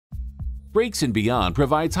Brakes and Beyond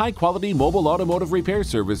provides high-quality mobile automotive repair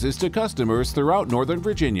services to customers throughout Northern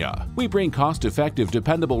Virginia. We bring cost-effective,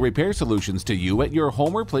 dependable repair solutions to you at your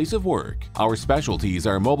home or place of work. Our specialties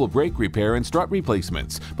are mobile brake repair and strut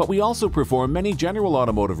replacements, but we also perform many general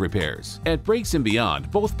automotive repairs. At Brakes and Beyond,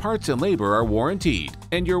 both parts and labor are warrantied,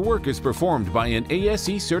 and your work is performed by an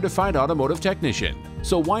ASE-certified automotive technician.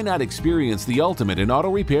 So why not experience the ultimate in auto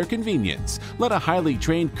repair convenience? Let a highly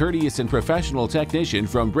trained, courteous, and professional technician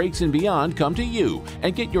from Brakes and Beyond come to you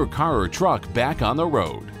and get your car or truck back on the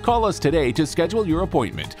road. Call us today to schedule your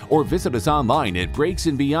appointment or visit us online at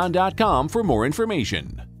brakesandbeyond.com for more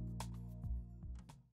information.